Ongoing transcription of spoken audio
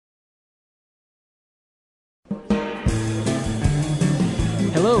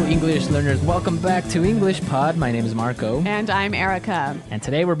Hello, English learners. Welcome back to English Pod. My name is Marco. And I'm Erica. And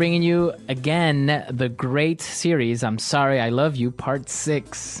today we're bringing you, again, the great series, I'm Sorry I Love You, Part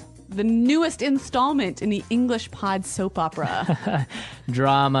 6. The newest installment in the English Pod soap opera.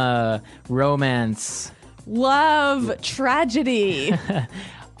 Drama, romance. Love, tragedy.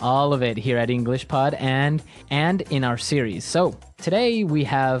 All of it here at English Pod and in our series. So today we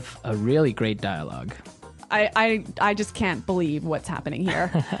have a really great dialogue. I just can't believe what's happening here.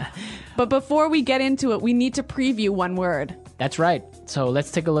 But before we get into it, we need to preview one word. That's right. So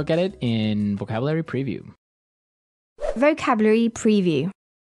let's take a look at it in Vocabulary Preview. Vocabulary Preview.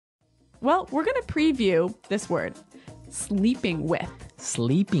 Well, we're going to preview this word. Sleeping with.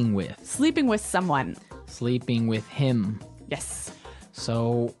 Sleeping with. Sleeping with someone. Sleeping with him. Yes.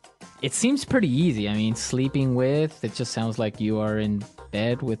 So it seems pretty easy. I mean, sleeping with, it just sounds like you are in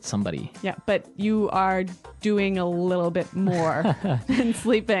bed with somebody. Yeah, but you are doing a little bit more than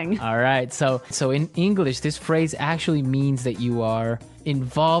sleeping. All right. So in English, this phrase actually means that you are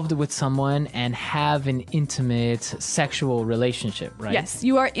involved with someone and have an intimate sexual relationship, right? Yes,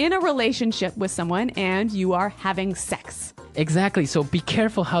 you are in a relationship with someone and you are having sex. Exactly. So be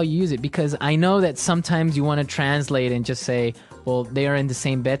careful how you use it, because I know that sometimes you want to translate and just say, well, they are in the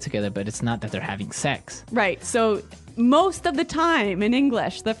same bed together, but it's not that they're having sex. Right. So most of the time in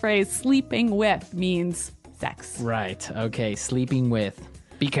English, the phrase sleeping with means sex. Right. Okay. Sleeping with.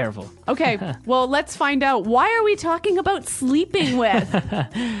 Be careful. Okay. Well, let's find out. Why are we talking about sleeping with?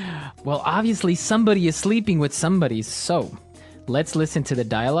 Well, obviously somebody is sleeping with somebody. So let's listen to the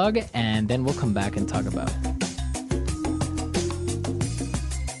dialogue and then we'll come back and talk about it.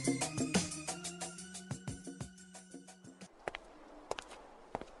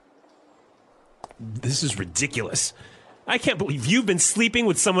 This is ridiculous. I can't believe you've been sleeping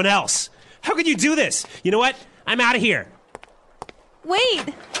with someone else. How could you do this? You know what? I'm out of here.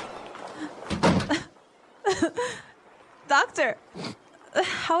 Wait! Doctor,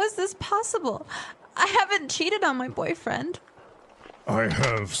 how is this possible? I haven't cheated on my boyfriend. I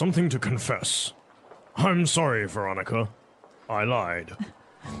have something to confess. I'm sorry, Veronica. I lied.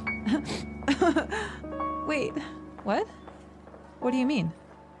 Wait, what? What do you mean?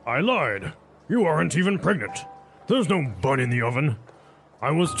 I lied. You aren't even pregnant. There's no bun in the oven.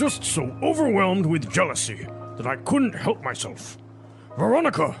 I was just so overwhelmed with jealousy that I couldn't help myself.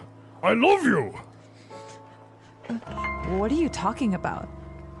 Veronica, I love you! What are you talking about?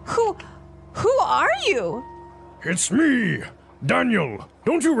 Who are you? It's me, Daniel.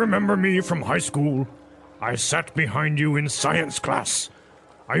 Don't you remember me from high school? I sat behind you in science class.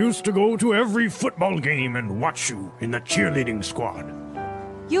 I used to go to every football game and watch you in the cheerleading squad.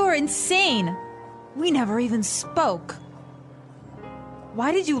 You're insane! We never even spoke.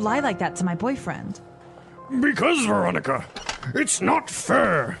 Why did you lie like that to my boyfriend? Because, Veronica, it's not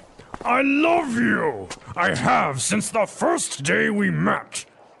fair. I love you. I have since the first day we met.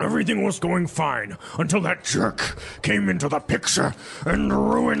 Everything was going fine until that jerk came into the picture and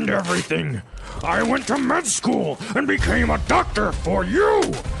ruined everything. I went to med school and became a doctor for you.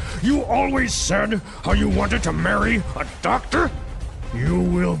 You always said how you wanted to marry a doctor. You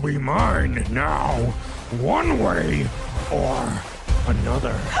will be mine now, one way or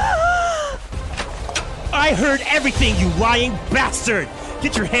another. I heard everything, you lying bastard!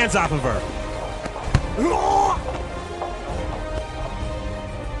 Get your hands off of her!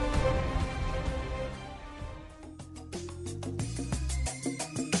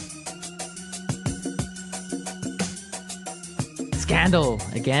 Scandal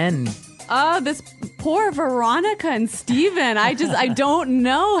again. This poor Veronica and Steven. I don't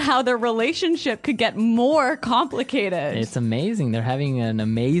know how their relationship could get more complicated. It's amazing. They're having an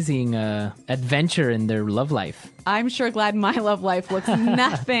amazing adventure in their love life. I'm sure glad my love life looks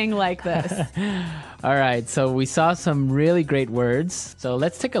nothing like this. All right, so we saw some really great words. So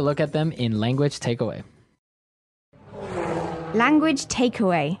let's take a look at them in Language Takeaway. Language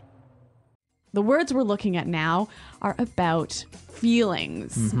Takeaway. The words we're looking at now are about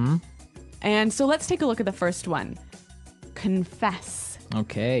feelings. Mm-hmm. And so let's take a look at the first one. Confess.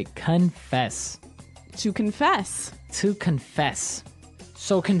 Okay, confess. To confess. To confess.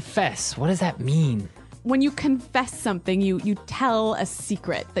 So confess, what does that mean? When you confess something, you tell a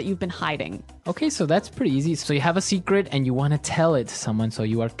secret that you've been hiding. Okay, so that's pretty easy. So you have a secret and you want to tell it to someone, so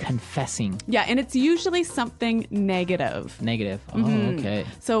you are confessing. Yeah, and it's usually something negative. Negative. Oh, okay.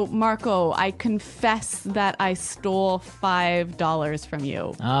 So, Marco, I confess that I stole $5 from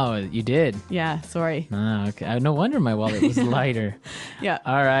you. Oh, you did? Yeah, sorry. Ah, okay. No wonder my wallet was lighter. Yeah.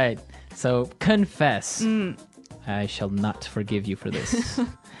 All right. So confess. I shall not forgive you for this.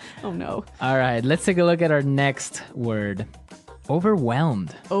 Oh, no. All right. Let's take a look at our next word.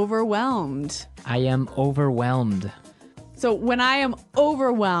 Overwhelmed. Overwhelmed. I am overwhelmed. So when I am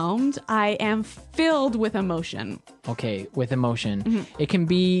overwhelmed, I am filled with emotion. Okay, with emotion. It can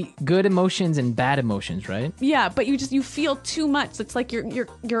be good emotions and bad emotions, right? Yeah, but you feel too much. It's like you're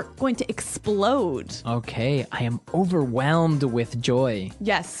going to explode. Okay, I am overwhelmed with joy.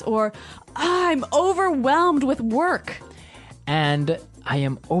 Yes, or I'm overwhelmed with work. And I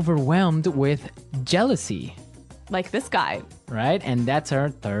am overwhelmed with jealousy, Like this guy. right? And that's our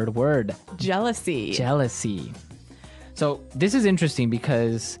third word, Jealousy. jealousy. So this is interesting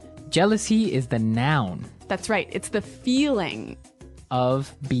because jealousy is the noun That's right. It's the feeling,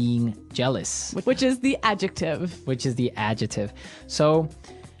 of being jealous, which is the adjective. which is the adjective. So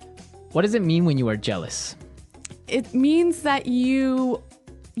what does it mean when you are jealous? It means that you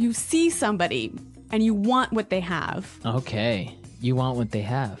see somebody and you want what they have. Okay, you want what they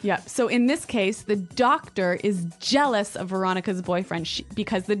have. Yeah. So in this case, the doctor is jealous of Veronica's boyfriend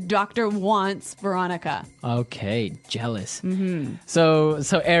because the doctor wants Veronica. Okay, jealous. So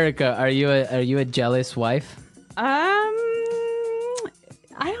Erica, are you a jealous wife?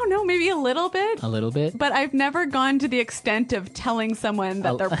 I don't know, maybe a little bit. A little bit. But I've never gone to the extent of telling someone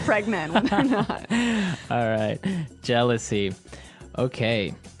that they're pregnant when they're not. All right, jealousy.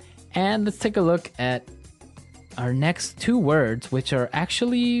 Okay, and let's take a look at our next two words, which are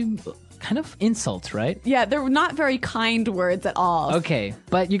actually kind of insults, right? Yeah, they're not very kind words at all. Okay,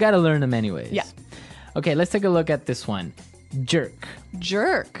 but you got to learn them anyways. Yeah. Okay, let's take a look at this one. Jerk.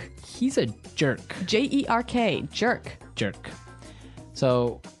 Jerk. He's a jerk. Jerk. Jerk. Jerk.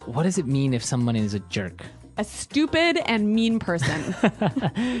 So, what does it mean if someone is a jerk? A stupid and mean person.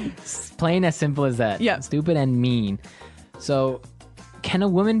 Plain as simple as that. Yeah. Stupid and mean. So, can a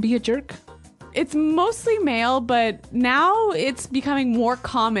woman be a jerk? It's mostly male, but now it's becoming more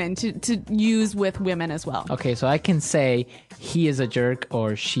common to use with women as well. Okay, so I can say he is a jerk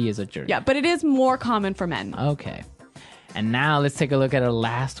or she is a jerk. Yeah, but it is more common for men. Okay. And now let's take a look at our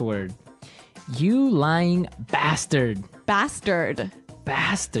last word. You lying bastard. Bastard.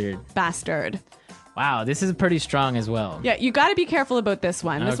 Bastard. Bastard. Wow, this is pretty strong as well. Yeah, you got to be careful about this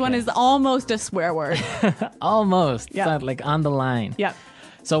one. This one Okay. is almost a swear word. Almost. Yeah. It's not like on the line. Yeah.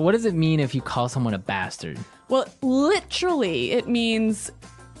 So what does it mean if you call someone a bastard? Well, literally, it means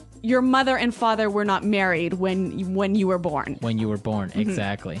your mother and father were not married when you were born. When you were born,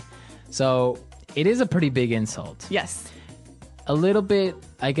 exactly. So it is a pretty big insult. Yes. A little bit,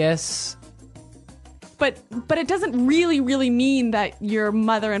 I guess. But it doesn't really mean that your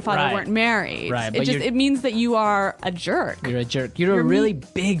mother and father Right. weren't married. Right, but It means that you are a jerk. You're a jerk. You're a You're really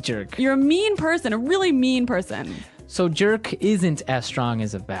big jerk. You're a mean person, a really mean person. So jerk isn't as strong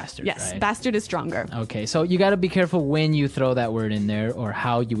as a bastard, Yes, right? bastard is stronger. Okay, so you got to be careful when you throw that word in there or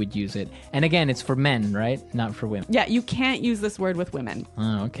how you would use it. And again, it's for men, right? Not for women. Yeah, you can't use this word with women.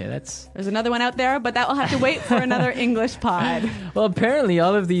 Oh, okay, that's... There's another one out there, but that will have to wait for another English pod. Well, apparently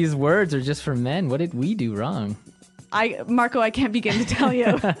all of these words are just for men. What did we do wrong? Marco, I can't begin to tell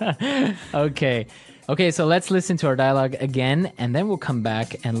you. Okay. Okay, so let's listen to our dialogue again, and then we'll come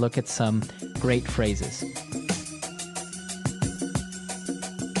back and look at some great phrases.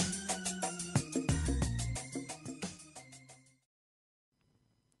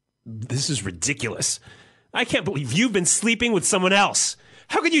 This is ridiculous. I can't believe you've been sleeping with someone else.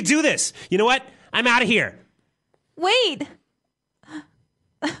 How could you do this? You know what? I'm out of here. Wait!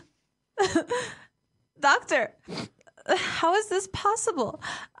 Doctor, how is this possible?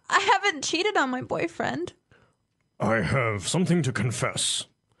 I haven't cheated on my boyfriend. I have something to confess.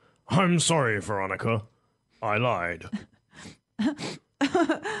 I'm sorry, Veronica. I lied.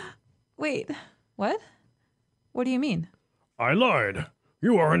 Wait, what? What do you mean? I lied.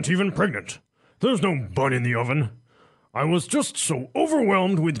 You aren't even pregnant. There's no bun in the oven. I was just so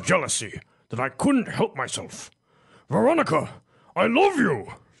overwhelmed with jealousy that I couldn't help myself. Veronica, I love you.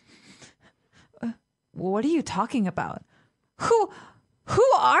 What are you talking about? Who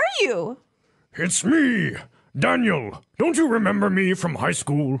are you? It's me, Daniel. Don't you remember me from high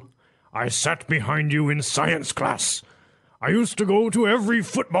school? I sat behind you in science class. I used to go to every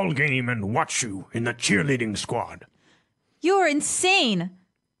football game and watch you in the cheerleading squad. You're insane.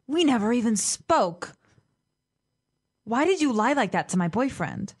 We never even spoke. Why did you lie like that to my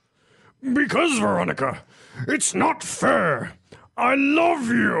boyfriend? Because, Veronica, it's not fair. I love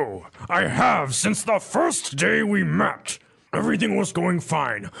you. I have since the first day we met. Everything was going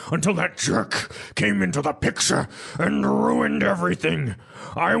fine until that jerk came into the picture and ruined everything.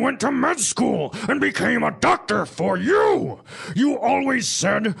 I went to med school and became a doctor for you. You always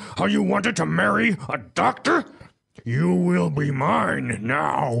said how you wanted to marry a doctor. You will be mine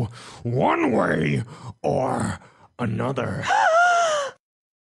now, one way or another.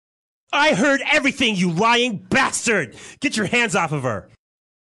 I heard everything, you lying bastard! Get your hands off of her!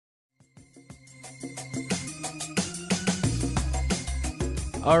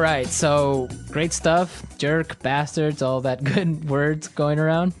 All right, so great stuff. Jerk, bastards, all that good words going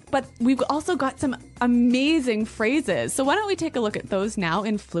around. But we've also got some amazing phrases. So why don't we take a look at those now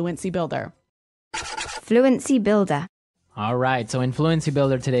in Fluency Builder? Fluency Builder. All right, so in Fluency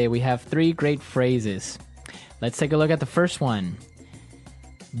Builder today, we have 3 great phrases. Let's take a look at the first one.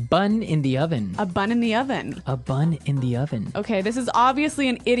 Bun in the oven. A bun in the oven. A bun in the oven. Okay, this is obviously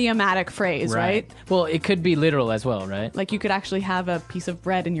an idiomatic phrase, right? Well, it could be literal as well, right? Like you could actually have a piece of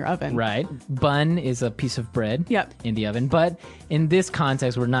bread in your oven. Right. Bun is a piece of bread Yep. in the oven. But in this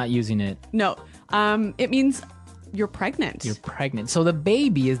context, we're not using it. No, it means you're pregnant. You're pregnant. So the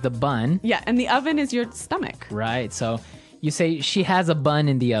baby is the bun. Yeah, and the oven is your stomach. Right. So you say she has a bun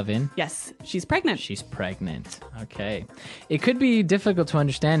in the oven. Yes, she's pregnant. She's pregnant. Okay. It could be difficult to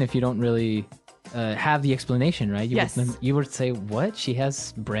understand if you don't really have the explanation, right? Yes. You would say, what? She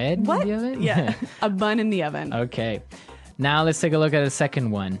has bread What? in the oven? Yeah, a bun in the oven. Okay. Now let's take a look at the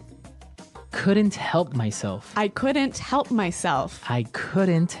second one. Couldn't help myself. I couldn't help myself. I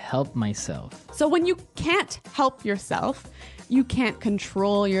couldn't help myself. So when you can't help yourself, you can't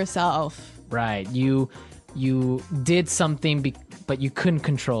control yourself. Right. You did something, but you couldn't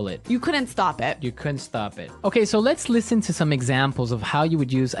control it. You couldn't stop it. You couldn't stop it. Okay, so let's listen to some examples of how you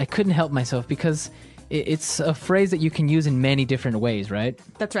would use I couldn't help myself, because it's a phrase that you can use in many different ways, right?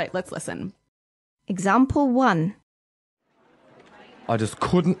 That's right. Let's listen. Example 1. I just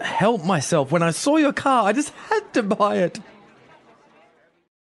couldn't help myself. When I saw your car, I just had to buy it.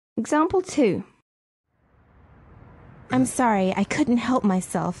 Example 2. I'm sorry, I couldn't help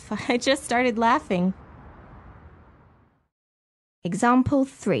myself. I just started laughing. Example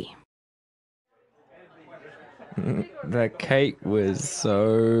 3. That cake was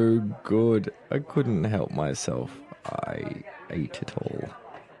so good. I couldn't help myself. I ate it all.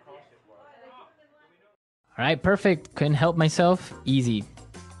 All right, perfect. Couldn't help myself. Easy.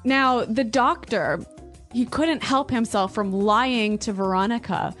 Now, the doctor, he couldn't help himself from lying to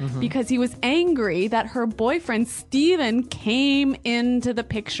Veronica because he was angry that her boyfriend, Steven, came into the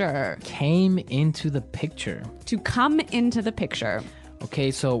picture. Came into the picture. To come into the picture.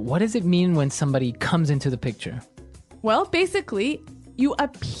 Okay, so what does it mean when somebody comes into the picture? Well, basically, you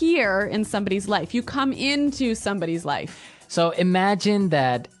appear in somebody's life. You come into somebody's life. So imagine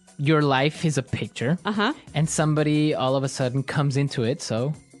that your life is a picture, and somebody all of a sudden comes into it,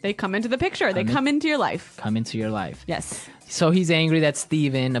 so... They come into the picture. They come into your life. Come into your life. Yes. So he's angry that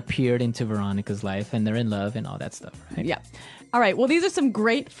Steven appeared into Veronica's life, and they're in love and all that stuff, right? Yeah. All right, well, these are some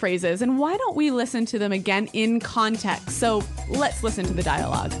great phrases, and why don't we listen to them again in context? So let's listen to the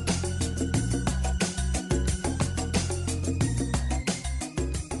dialogue.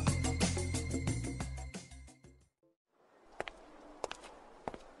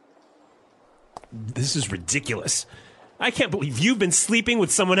 This is ridiculous. I can't believe you've been sleeping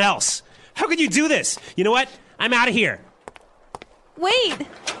with someone else. How could you do this? You know what? I'm out of here. Wait!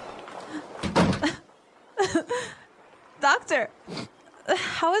 Doctor,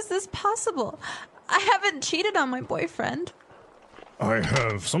 how is this possible? I haven't cheated on my boyfriend. I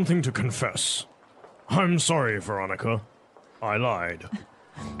have something to confess. I'm sorry, Veronica. I lied.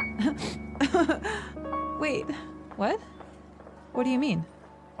 Wait, what? What do you mean?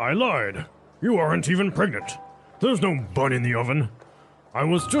 I lied. You aren't even pregnant. There's no bun in the oven. I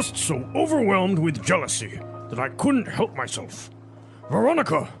was just so overwhelmed with jealousy that I couldn't help myself.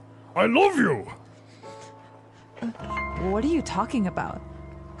 Veronica, I love you. What are you talking about?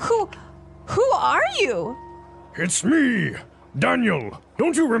 Who are you? It's me, Daniel.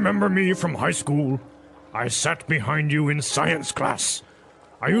 Don't you remember me from high school? I sat behind you in science class.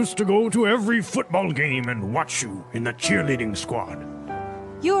 I used to go to every football game and watch you in the cheerleading squad.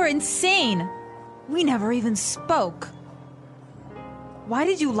 You're insane. We never even spoke. Why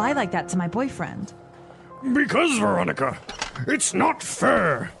did you lie like that to my boyfriend? Because, Veronica, it's not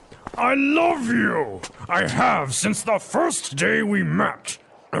fair. I love you. I have since the first day we met.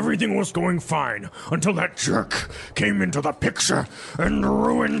 Everything was going fine until that jerk came into the picture and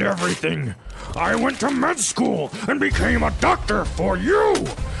ruined everything. I went to med school and became a doctor for you.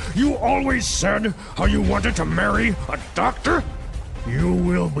 You always said how you wanted to marry a doctor. You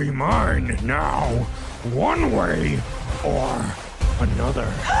will be mine now, one way or another.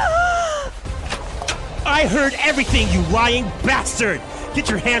 I heard everything, you lying bastard! Get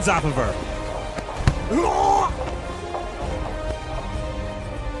your hands off of her!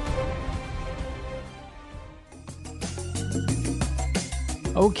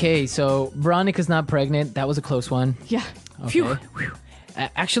 Okay, so Veronica's not pregnant. That was a close one. Yeah. Okay. Phew.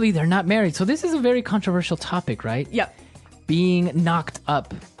 Actually, they're not married. So this is a very controversial topic, right? Yep. Being knocked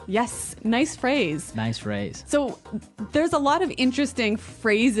up. Yes. Nice phrase. Nice phrase. So there's a lot of interesting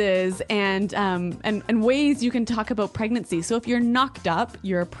phrases and ways you can talk about pregnancy. So if you're knocked up,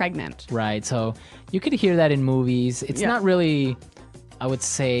 you're pregnant. Right. So you could hear that in movies. It's Yeah. not really, I would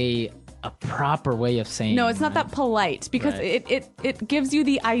say, a proper way of saying. No, it's not right? that polite because Right. it gives you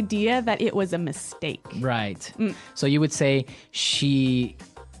the idea that it was a mistake. Right. So you would say she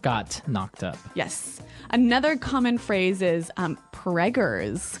got knocked up. Yes. Another common phrase is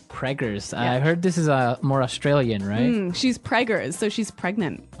preggers. Preggers. I heard this is more Australian, right? She's preggers, so she's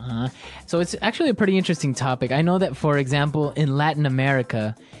pregnant. So it's actually a pretty interesting topic. I know that, for example, in Latin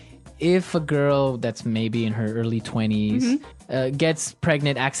America, if a girl that's maybe in her early 20s gets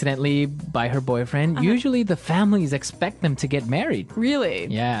pregnant accidentally by her boyfriend, usually the families expect them to get married. Really?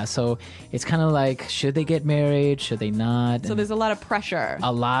 Yeah, so it's kind of like, should they get married? Should they not? So And there's a lot of pressure.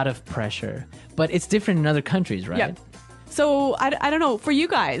 a lot of pressure. But it's different in other countries, right? Yep. So I don't know, for you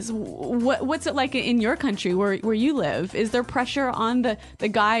guys, what's it like in your country where you live? Is there pressure on the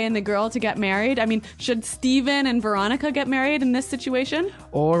guy and the girl to get married? I mean, should Steven and Veronica get married in this situation?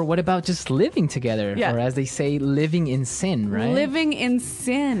 Or what about just living together? Yeah. Or as they say, living in sin, right? Living in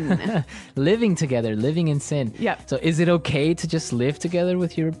sin. Living together, living in sin. Yep. So is it okay to just live together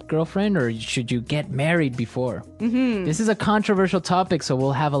with your girlfriend, or should you get married before? This is a controversial topic, so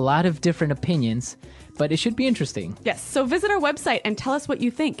we'll have a lot of different opinions, but it should be interesting. Yes, so visit our website and tell us what you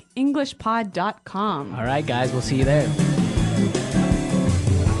think. Englishpod.com. All right, guys, we'll see you there.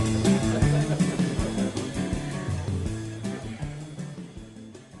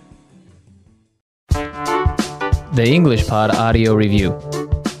 The English Pod Audio Review.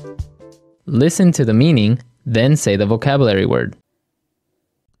 Listen to the meaning, then say the vocabulary word.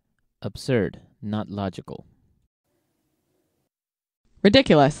 Absurd, not logical.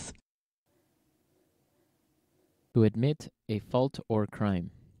 Ridiculous. To admit a fault or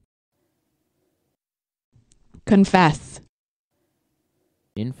crime. Confess.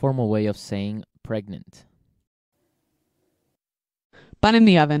 Informal way of saying pregnant. Bun in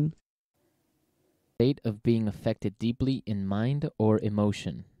the oven. State of being affected deeply in mind or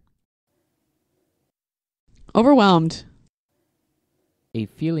emotion. Overwhelmed. A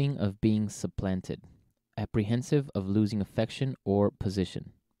feeling of being supplanted. Apprehensive of losing affection or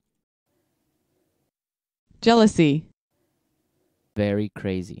position. Jealousy. Very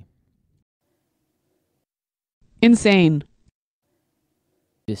crazy. Insane.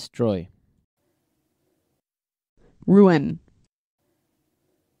 Destroy. Ruin.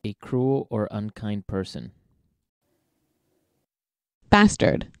 A cruel or unkind person.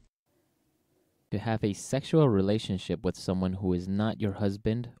 Bastard. To have a sexual relationship with someone who is not your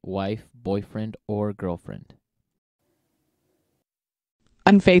husband, wife, boyfriend, or girlfriend.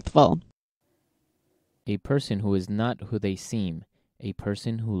 Unfaithful. A person who is not who they seem. A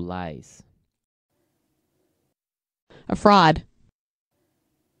person who lies. A fraud.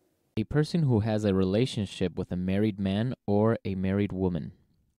 A person who has a relationship with a married man or a married woman.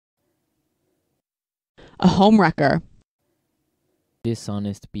 A homewrecker.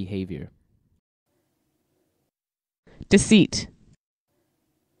 Dishonest behavior. Deceit.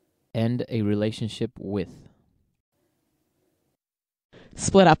 End a relationship with.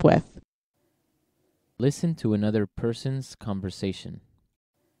 Split up with. Listen to another person's conversation.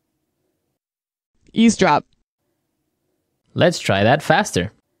 Eavesdrop. Let's try that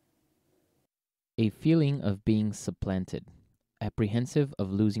faster. A feeling of being supplanted. Apprehensive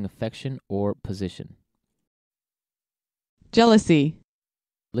of losing affection or position. Jealousy.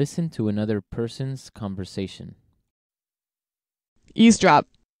 Listen to another person's conversation. Eavesdrop.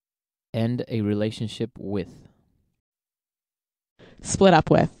 End a relationship with. Split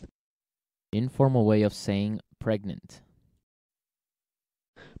up with. Informal way of saying pregnant.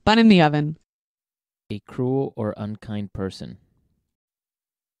 Bun in the oven. A cruel or unkind person.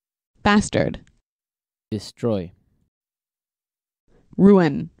 Bastard. Destroy.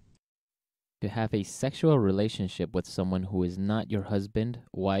 Ruin. To have a sexual relationship with someone who is not your husband,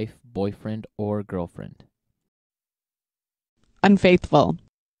 wife, boyfriend, or girlfriend. Unfaithful.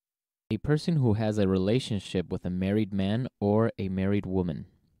 A person who has a relationship with a married man or a married woman.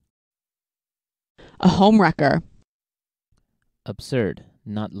 A homewrecker. Absurd,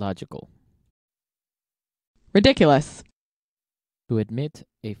 not logical. Ridiculous. To admit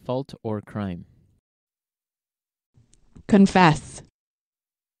a fault or crime. Confess.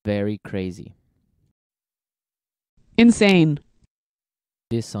 Very crazy. Insane.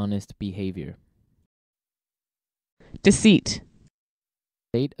 Dishonest behavior. Deceit.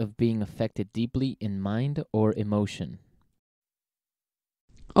 State of being affected deeply in mind or emotion.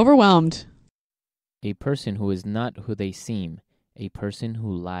 Overwhelmed. A person who is not who they seem. A person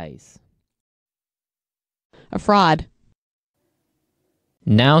who lies. A fraud.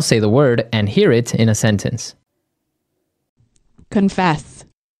 Now say the word and hear it in a sentence. Confess.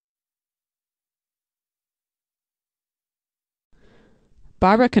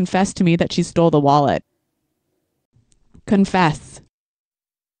 Barbara confessed to me that she stole the wallet. Confess.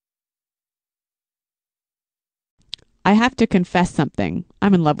 I have to confess something.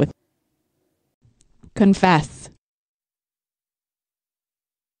 I'm in love with. Confess.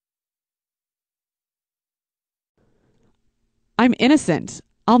 I'm innocent.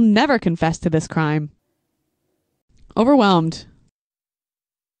 I'll never confess to this crime. Overwhelmed.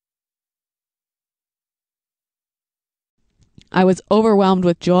 I was overwhelmed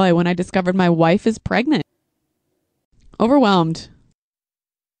with joy when I discovered my wife is pregnant. Overwhelmed.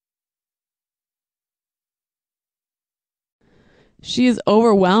 She is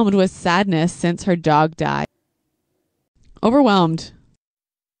overwhelmed with sadness since her dog died. Overwhelmed.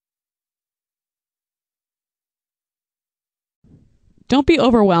 Don't be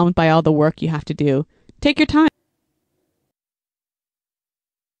overwhelmed by all the work you have to do. Take your time.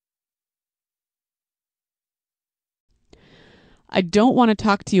 I don't want to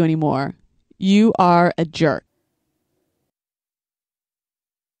talk to you anymore. You are a jerk.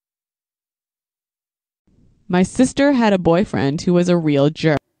 My sister had a boyfriend who was a real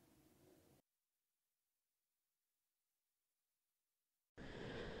jerk.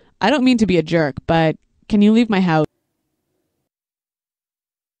 I don't mean to be a jerk, but can you leave my house?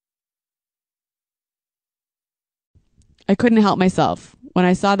 I couldn't help myself. When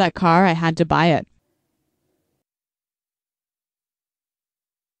I saw that car, I had to buy it.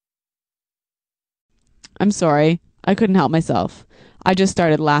 I'm sorry. I couldn't help myself. I just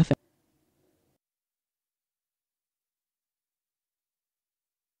started laughing.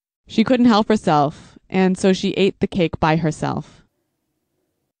 She couldn't help herself, and so she ate the cake by herself.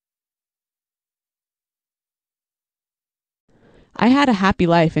 I had a happy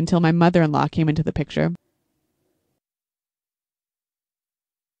life until my mother-in-law came into the picture.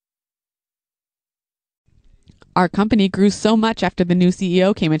 Our company grew so much after the new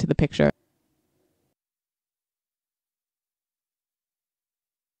CEO came into the picture.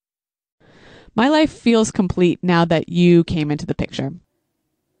 My life feels complete now that you came into the picture.